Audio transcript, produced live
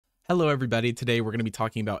Hello everybody, today we're going to be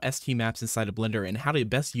talking about ST maps inside of Blender and how to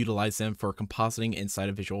best utilize them for compositing inside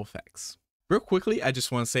of visual effects. Real quickly, I just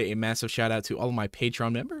want to say a massive shout out to all of my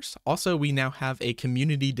Patreon members. Also, we now have a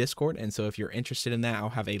community Discord, and so if you're interested in that, I'll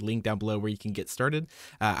have a link down below where you can get started.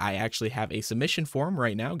 I actually have a submission form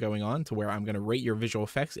right now going on to where I'm going to rate your visual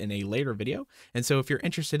effects in a later video, and so if you're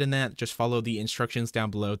interested in that, just follow the instructions down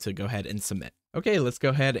below to go ahead and submit. Okay, let's go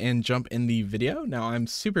ahead and jump in the video. Now, I'm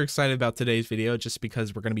super excited about today's video just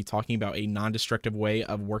because we're going to be talking about a non-destructive way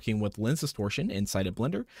of working with lens distortion inside of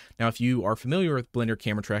Blender. Now, if you are familiar with Blender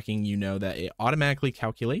camera tracking, you know that it automatically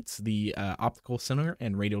calculates the optical center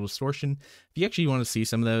and radial distortion. If you actually want to see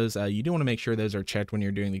some of those, you do want to make sure those are checked when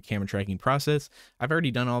you're doing the camera tracking process. I've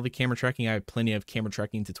already done all the camera tracking. I have plenty of camera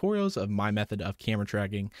tracking tutorials of my method of camera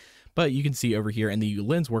tracking. But you can see over here in the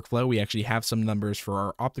lens workflow, we actually have some numbers for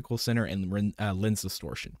our optical center and lens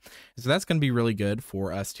distortion. So that's going to be really good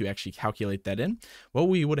for us to actually calculate that in. What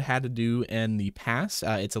we would have had to do in the past,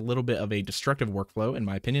 it's a little bit of a destructive workflow, in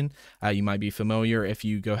my opinion. You might be familiar if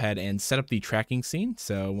you go ahead and set up the tracking scene.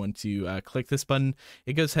 So once you click this button,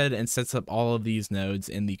 it goes ahead and sets up all of these nodes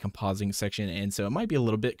in the compositing section. And so it might be a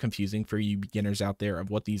little bit confusing for you beginners out there of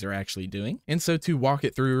what these are actually doing. And so to walk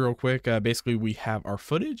it through real quick, basically we have our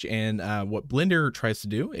footage, and what Blender tries to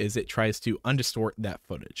do is it tries to undistort that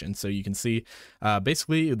footage. And so you can see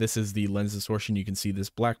basically this is the lens distortion. You can see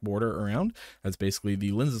this black border around. That's basically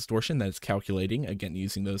the lens distortion that it's calculating, again,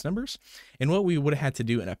 using those numbers. And what we would have had to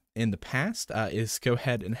do in the past is go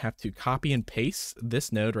ahead and have to copy and paste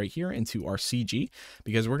this node right here into our CG,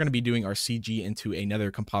 because we're going to be doing our CG into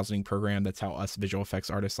another compositing program. That's how us visual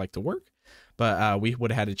effects artists like to work. But we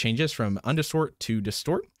would have had to change this from undistort to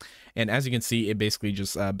distort. And as you can see, it basically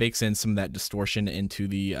just bakes in some of that distortion into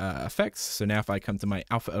the effects. So now if I come to my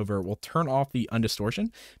alpha over, we'll turn off the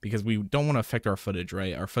undistortion because we don't want to affect our footage,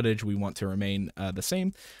 right? Our footage, we want to remain the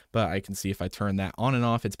same. But I can see if I turn that on and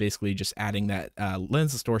off, it's basically just adding that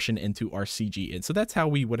lens distortion into our CG. And so that's how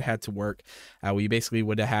we would have had to work. We basically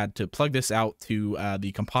would have had to plug this out to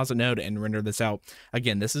the composite node and render this out.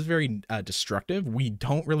 Again, this is very destructive. We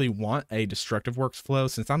don't really want a destructive workflow.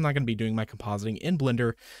 Since I'm not going to be doing my compositing in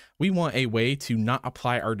Blender, we want a way to not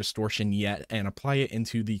apply our distortion yet and apply it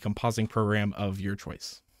into the compositing program of your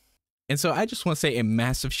choice. And so I just want to say a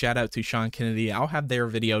massive shout out to Sean Kennedy. I'll have their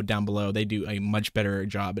video down below. They do a much better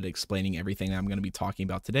job at explaining everything that I'm going to be talking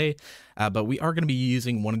about today. But we are going to be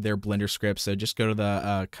using one of their Blender scripts. So just go to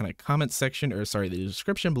the kind of comment section, or sorry, the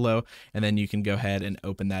description below, and then you can go ahead and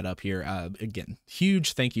open that up here. Again,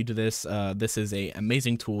 huge thank you to this. This is an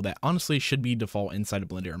amazing tool that honestly should be default inside of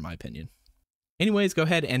Blender, in my opinion. Anyways, go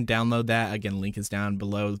ahead and download that. Again, link is down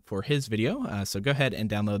below for his video. So go ahead and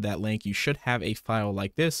download that link. You should have a file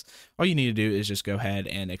like this. All you need to do is just go ahead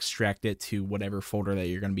and extract it to whatever folder that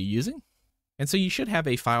you're going to be using. And so you should have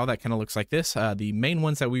a file that kind of looks like this. The main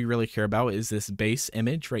ones that we really care about is this base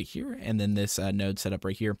image right here, and then this node setup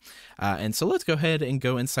right here. And so let's go ahead and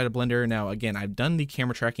go inside of Blender. Now, again, I've done the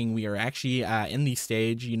camera tracking. We are actually in the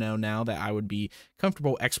stage, now that I would be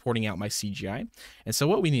comfortable exporting out my CGI. And so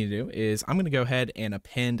what we need to do is I'm going to go ahead and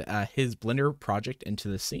append his Blender project into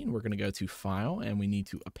the scene. We're going to go to File, and we need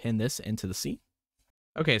to append this into the scene.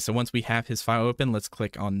 Okay, so once we have his file open, let's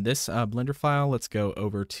click on this Blender file. Let's go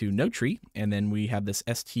over to Node Tree, and then we have this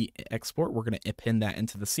ST export. We're going to append that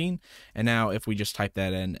into the scene. And now if we just type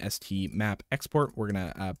that in ST map export, we're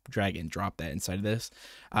going to drag and drop that inside of this.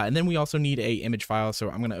 And then we also need a image file. So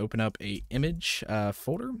I'm going to open up a image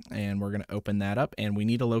folder, and we're going to open that up. And we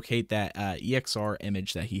need to locate that EXR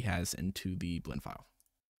image that he has into the blend file.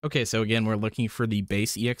 Okay, so again, we're looking for the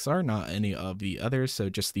base EXR, not any of the others. So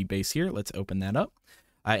just the base here. Let's open that up.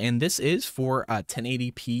 And this is for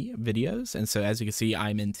 1080p videos. And so as you can see,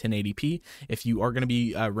 I'm in 1080p. If you are going to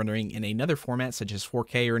be rendering in another format, such as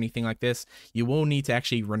 4K or anything like this, you will need to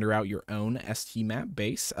actually render out your own ST map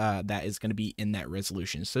base that is going to be in that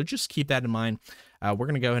resolution. So just keep that in mind. We're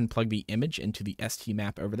going to go ahead and plug the image into the ST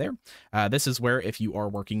map over there. This is where if you are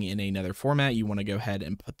working in another format, you want to go ahead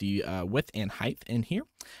and put the width and height in here.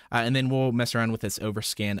 And then we'll mess around with this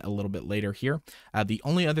overscan a little bit later here. The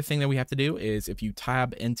only other thing that we have to do is if you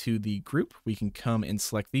tab into the group, we can come and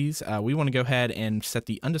select these. We want to go ahead and set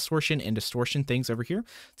the undistortion and distortion things over here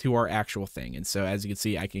to our actual thing. And so as you can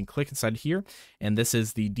see, I can click inside here, and this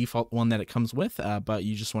is the default one that it comes with, but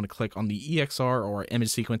you just want to click on the EXR or image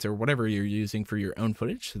sequence or whatever you're using for your your own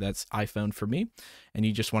footage. So that's iPhone for me, and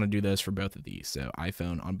you just want to do those for both of these. So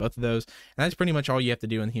iPhone on both of those, and that's pretty much all you have to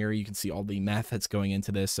do in here. You can see all the math that's going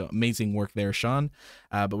into this. So amazing work there, Sean.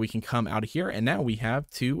 But we can come out of here, and now we have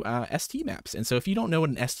two ST maps. And so if you don't know what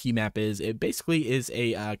an ST map is, it basically is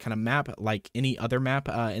a kind of map like any other map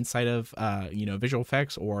inside of visual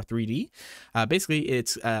effects or 3D. Basically,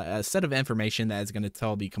 it's a set of information that is going to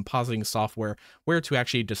tell the compositing software where to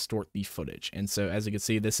actually distort the footage. And so as you can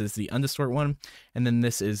see, this is the undistort one, and then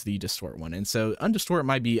this is the distort one. And so undistort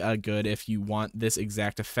might be good if you want this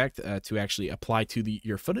exact effect to actually apply to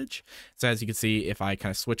your footage. So as you can see, if I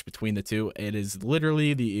kind of switch between the two, it is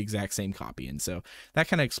literally the exact same copy. And so that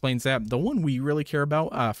kind of explains that. The one we really care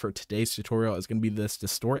about for today's tutorial is going to be this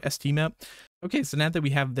distort ST map. Okay, so now that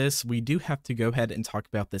we have this, we do have to go ahead and talk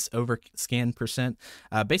about this overscan percent.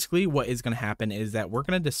 Basically, what is going to happen is that we're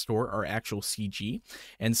going to distort our actual CG.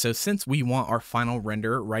 And so since we want our final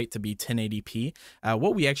render, right, to be 1080p,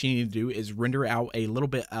 what we actually need to do is render out a little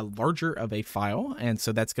bit larger of a file. And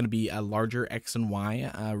so that's going to be a larger X and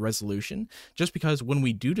Y resolution, just because when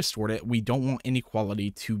we do distort it, we don't want any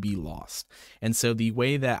quality to be lost. And so the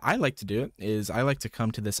way that I like to do it is I like to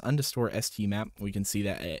come to this undistort ST map. We can see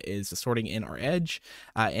that it is distorting in our edge,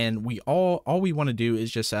 and all we want to do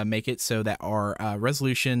is just make it so that our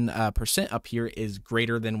resolution percent up here is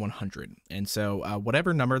greater than 100. And so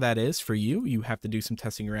whatever number that is for you, you have to do some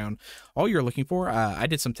testing around. All you're looking for, I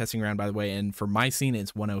did some testing around, by the way, and for my scene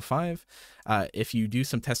it's 105. If you do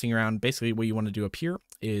some testing around, basically what you want to do up here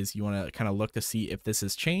is you want to kind of look to see if this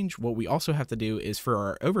has changed. What we also have to do is for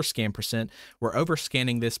our overscan percent, we're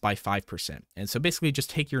overscanning this by 5%. And so basically just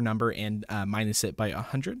take your number and minus it by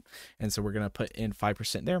 100. And so we're going to put in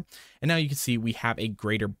 5% there. And now you can see we have a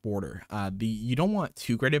greater border. You don't want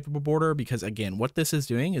too great of a border because, again, what this is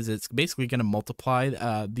doing is it's basically going to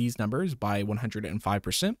multiply these numbers by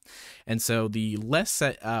 105%. And so the less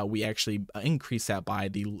that we actually increase that by,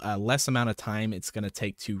 the less amount of time it's going to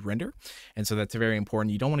take to render. And so that's very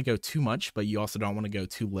important. You don't want to go too much, but you also don't want to go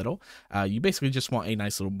too little. You basically just want a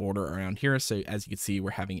nice little border around here. So as you can see,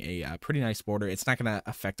 we're having a pretty nice border. It's not going to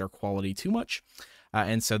affect our quality too much.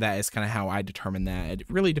 And so that is kind of how I determine that. It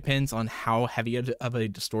really depends on how heavy of a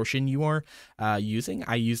distortion you are using.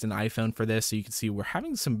 I used an iPhone for this, so you can see we're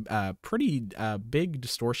having some pretty big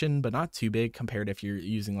distortion, but not too big compared if you're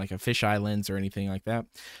using like a fisheye lens or anything like that.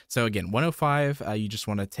 So again, 105, you just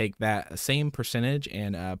want to take that same percentage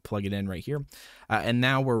and plug it in right here. And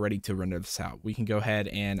now we're ready to render this out. We can go ahead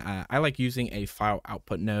and I like using a file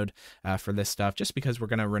output node for this stuff, just because we're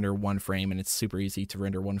going to render one frame and it's super easy to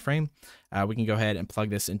render one frame. We can go ahead and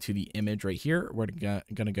plug this into the image right here. We're going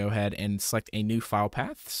to go ahead and select a new file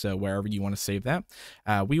path. So wherever you want to save that,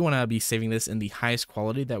 we want to be saving this in the highest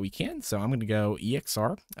quality that we can. So I'm going to go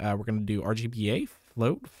EXR. We're going to do RGBA,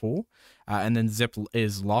 float, full, and then zip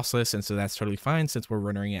is lossless. And so that's totally fine since we're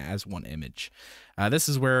rendering it as one image. This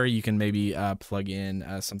is where you can maybe plug in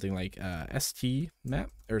something like ST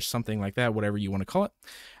map or something like that, whatever you want to call it.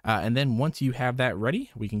 And then once you have that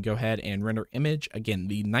ready, we can go ahead and render image. Again,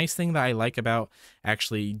 the nice thing that I like about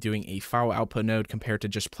actually doing a file output node compared to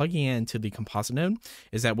just plugging it into the composite node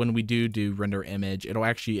is that when we do render image, it'll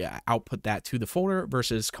actually output that to the folder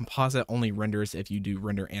versus composite only renders if you do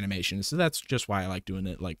render animation. So that's just why I like doing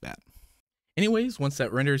it like that. Anyways, once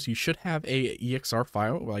that renders, you should have a EXR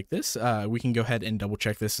file like this. We can go ahead and double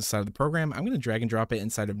check this inside of the program. I'm going to drag and drop it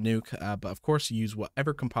inside of Nuke, but of course use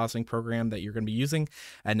whatever compositing program that you're going to be using.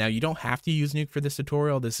 And now you don't have to use Nuke for this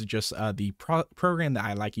tutorial. This is just the program that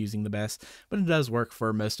I like using the best, but it does work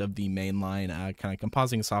for most of the mainline kind of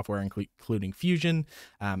compositing software, including Fusion,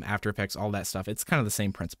 After Effects, all that stuff. It's kind of the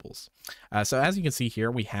same principles. So as you can see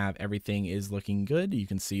here, we have everything is looking good. You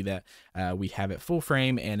can see that we have it full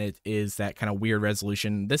frame, and it is that kind of weird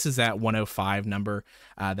resolution. This is that 105 number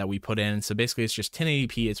that we put in. So basically it's just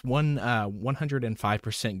 1080p. It's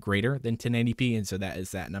 105% greater than 1080p. And so that is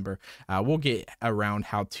that number. We'll get around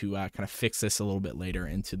how to kind of fix this a little bit later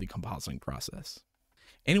into the compositing process.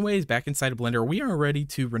 Anyways, back inside of Blender, we are ready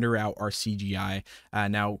to render out our CGI.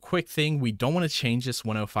 Now, quick thing, we don't want to change this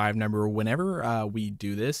 105 number. Whenever we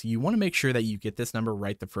do this, you want to make sure that you get this number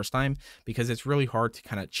right the first time, because it's really hard to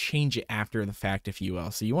kind of change it after the fact, if you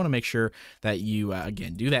will. So you want to make sure that you,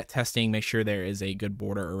 again, do that testing, make sure there is a good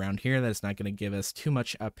border around here, that it's not going to give us too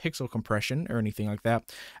much pixel compression or anything like that.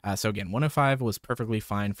 So again, 105 was perfectly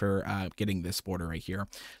fine for getting this border right here.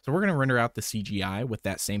 So we're going to render out the CGI with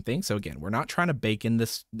that same thing. So again, we're not trying to bake in this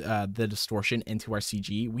the distortion into our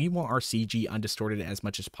CG. We want our CG undistorted as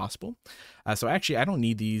much as possible. So actually, I don't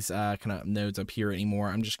need these kind of nodes up here anymore.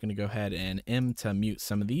 I'm just going to go ahead and M to mute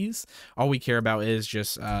some of these. All we care about is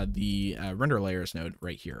just the render layers node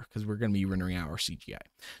right here, because we're going to be rendering out our CGI.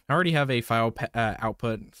 I already have a file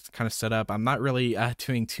output kind of set up. I'm not really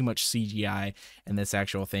doing too much CGI in this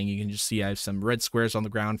actual thing. You can just see I have some red squares on the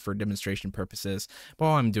ground for demonstration purposes. But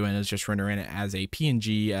all I'm doing is just rendering it as a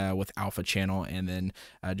PNG with alpha channel, and then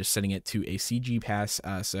just setting it to a CG pass.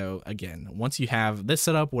 So again, once you have this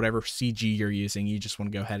set up, whatever CG you're using, you just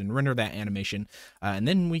want to go ahead and render that animation, and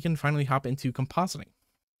then we can finally hop into compositing.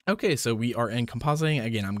 Okay, so we are in compositing.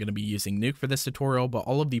 Again, I'm going to be using Nuke for this tutorial, but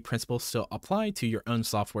all of the principles still apply to your own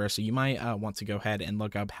software. So you might want to go ahead and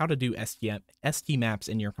look up how to do ST maps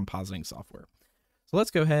in your compositing software. So let's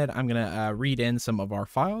go ahead. I'm going to read in some of our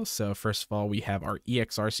files. So first of all, we have our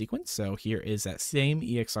EXR sequence. So here is that same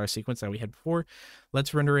EXR sequence that we had before.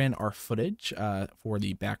 Let's render in our footage for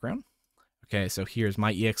the background. Okay, so here's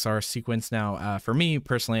my EXR sequence. Now, for me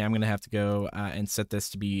personally, I'm going to have to go and set this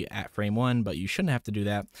to be at frame 1, but you shouldn't have to do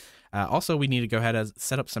that. Also, we need to go ahead and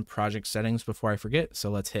set up some project settings before I forget. So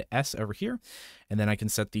let's hit S over here, and then I can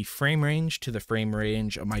set the frame range to the frame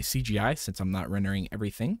range of my CGI since I'm not rendering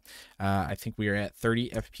everything. I think we are at 30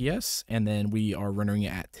 FPS, and then we are rendering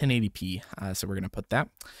it at 1080p. So we're going to put that.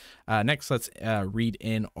 Next, let's read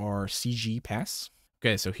in our CG pass.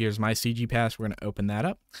 Okay, so here's my CG pass. We're going to open that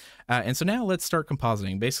up. And so now let's start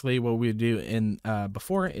compositing. Basically, what we would do in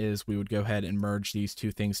before is we would go ahead and merge these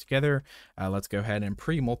two things together. Let's go ahead and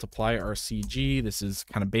pre-multiply our CG. This is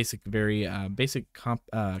kind of basic, very basic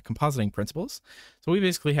compositing principles. So we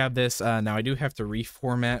basically have this. Now I do have to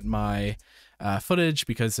reformat my footage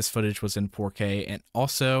because this footage was in 4K, and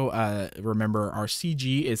also remember our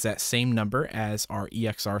CG is that same number as our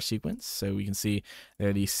EXR sequence, so we can see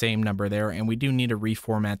they're the same number there, and we do need to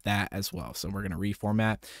reformat that as well. So we're going to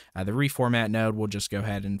reformat the reformat node. We'll just go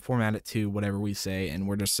ahead and format it to whatever we say, and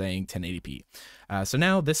we're just saying 1080p. So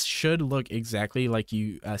now this should look exactly like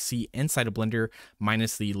you see inside of Blender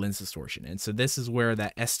minus the lens distortion. And so this is where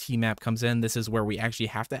that ST map comes in. This is where we actually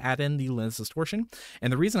have to add in the lens distortion.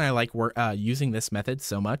 And the reason I like using this method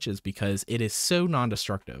so much is because it is so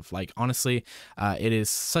non-destructive. Like honestly, it is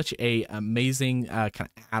such a amazing kind of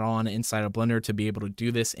add-on inside of Blender to be able to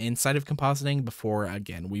do this inside of compositing. Before,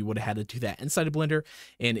 again, we would have had to do that inside of Blender,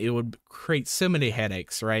 and it would create so many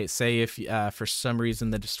headaches, right? Say if for some reason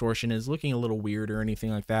the distortion is looking a little weird or anything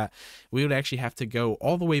like that, we would actually have to go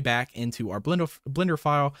all the way back into our Blender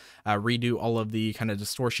file, redo all of the kind of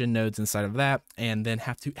distortion nodes inside of that, and then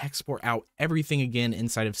have to export out everything again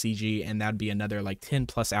inside of CG, and that'd be another like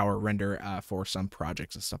 10+ hour render for some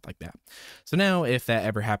projects and stuff like that. So now if that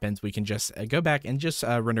ever happens, we can just go back and just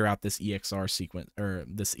render out this EXR sequence, or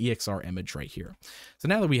this EXR image right here. So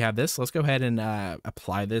now that we have this, let's go ahead and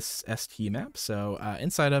apply this ST map. So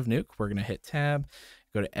inside of Nuke, we're going to hit tab,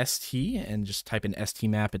 go to ST, and just type in ST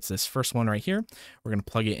map. It's this first one right here. We're going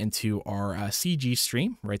to plug it into our CG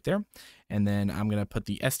stream right there. And then I'm going to put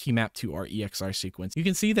the ST map to our EXR sequence. You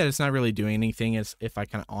can see that it's not really doing anything as if I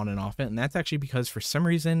kind of on and off it. And that's actually because for some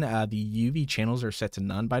reason, the UV channels are set to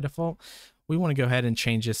none by default. We want to go ahead and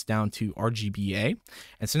change this down to RGBA.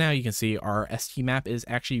 And so now you can see our ST map is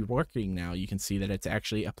actually working now. You can see that it's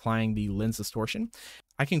actually applying the lens distortion.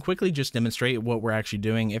 I can quickly just demonstrate what we're actually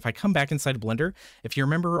doing. If I come back inside Blender, if you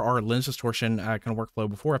remember our lens distortion kind of workflow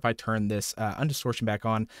before, if I turn this undistortion back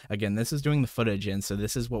on, again, this is doing the footage in, so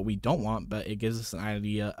this is what we don't want, but it gives us an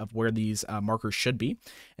idea of where these markers should be.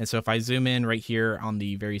 And so if I zoom in right here on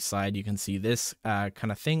the very side, you can see this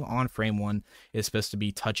kind of thing on frame 1 is supposed to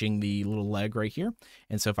be touching the little leg right here.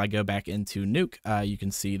 And so if I go back into Nuke, you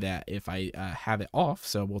can see that if I have it off,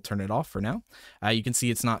 so we'll turn it off for now, you can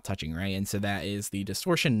see it's not touching, right? And so that is the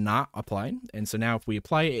distortion not applied. And so now if we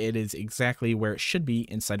apply it, it is exactly where it should be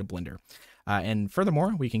inside of Blender. And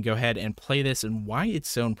furthermore, we can go ahead and play this, and why it's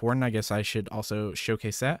so important, I guess I should also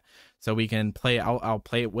showcase that. So we can play, I'll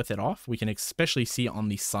play it with it off. We can especially see on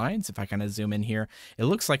the sides, if I kind of zoom in here, it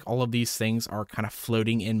looks like all of these things are kind of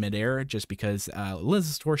floating in midair just because lens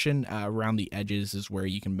distortion around the edges is where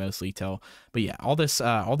you can mostly tell. But yeah, all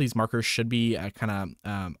these markers should be kind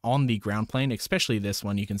of on the ground plane, especially this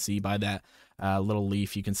one. You can see by that little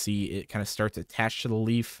leaf, you can see it kind of starts attached to the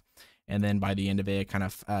leaf. And then by the end of it, it kind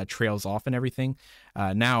of trails off and everything.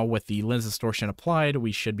 Now with the lens distortion applied,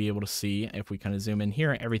 we should be able to see, if we kind of zoom in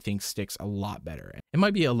here, everything sticks a lot better. It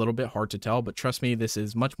might be a little bit hard to tell, but trust me, this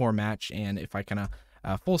is much more matched. And if I kind of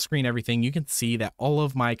full screen everything, you can see that all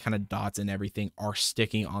of my kind of dots and everything are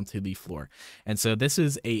sticking onto the floor. And so this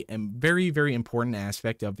is a very, very important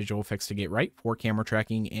aspect of visual effects to get right for camera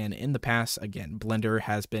tracking. And in the past, again, Blender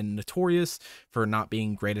has been notorious for not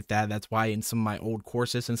being great at that. That's why in some of my old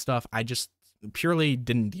courses and stuff, I just purely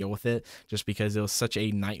didn't deal with it, just because it was such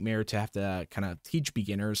a nightmare to have to kind of teach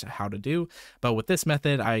beginners how to do. But with this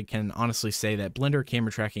method, I can honestly say that Blender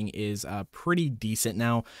camera tracking is pretty decent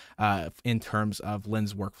now in terms of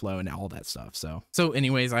lens workflow and all that stuff. So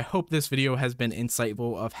anyways, I hope this video has been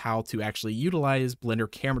insightful of how to actually utilize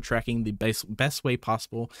Blender camera tracking the best way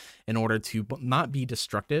possible in order to not be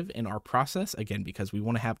destructive in our process, again, because we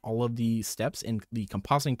want to have all of the steps in the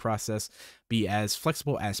compositing process be as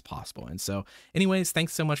flexible as possible. And so anyways,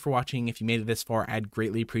 thanks so much for watching. If you made it this far, I'd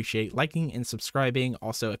greatly appreciate liking and subscribing.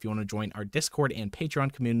 Also, if you want to join our Discord and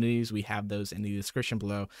Patreon communities, we have those in the description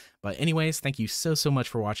below. But anyways, thank you so much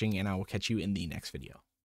for watching, and I will catch you in the next video.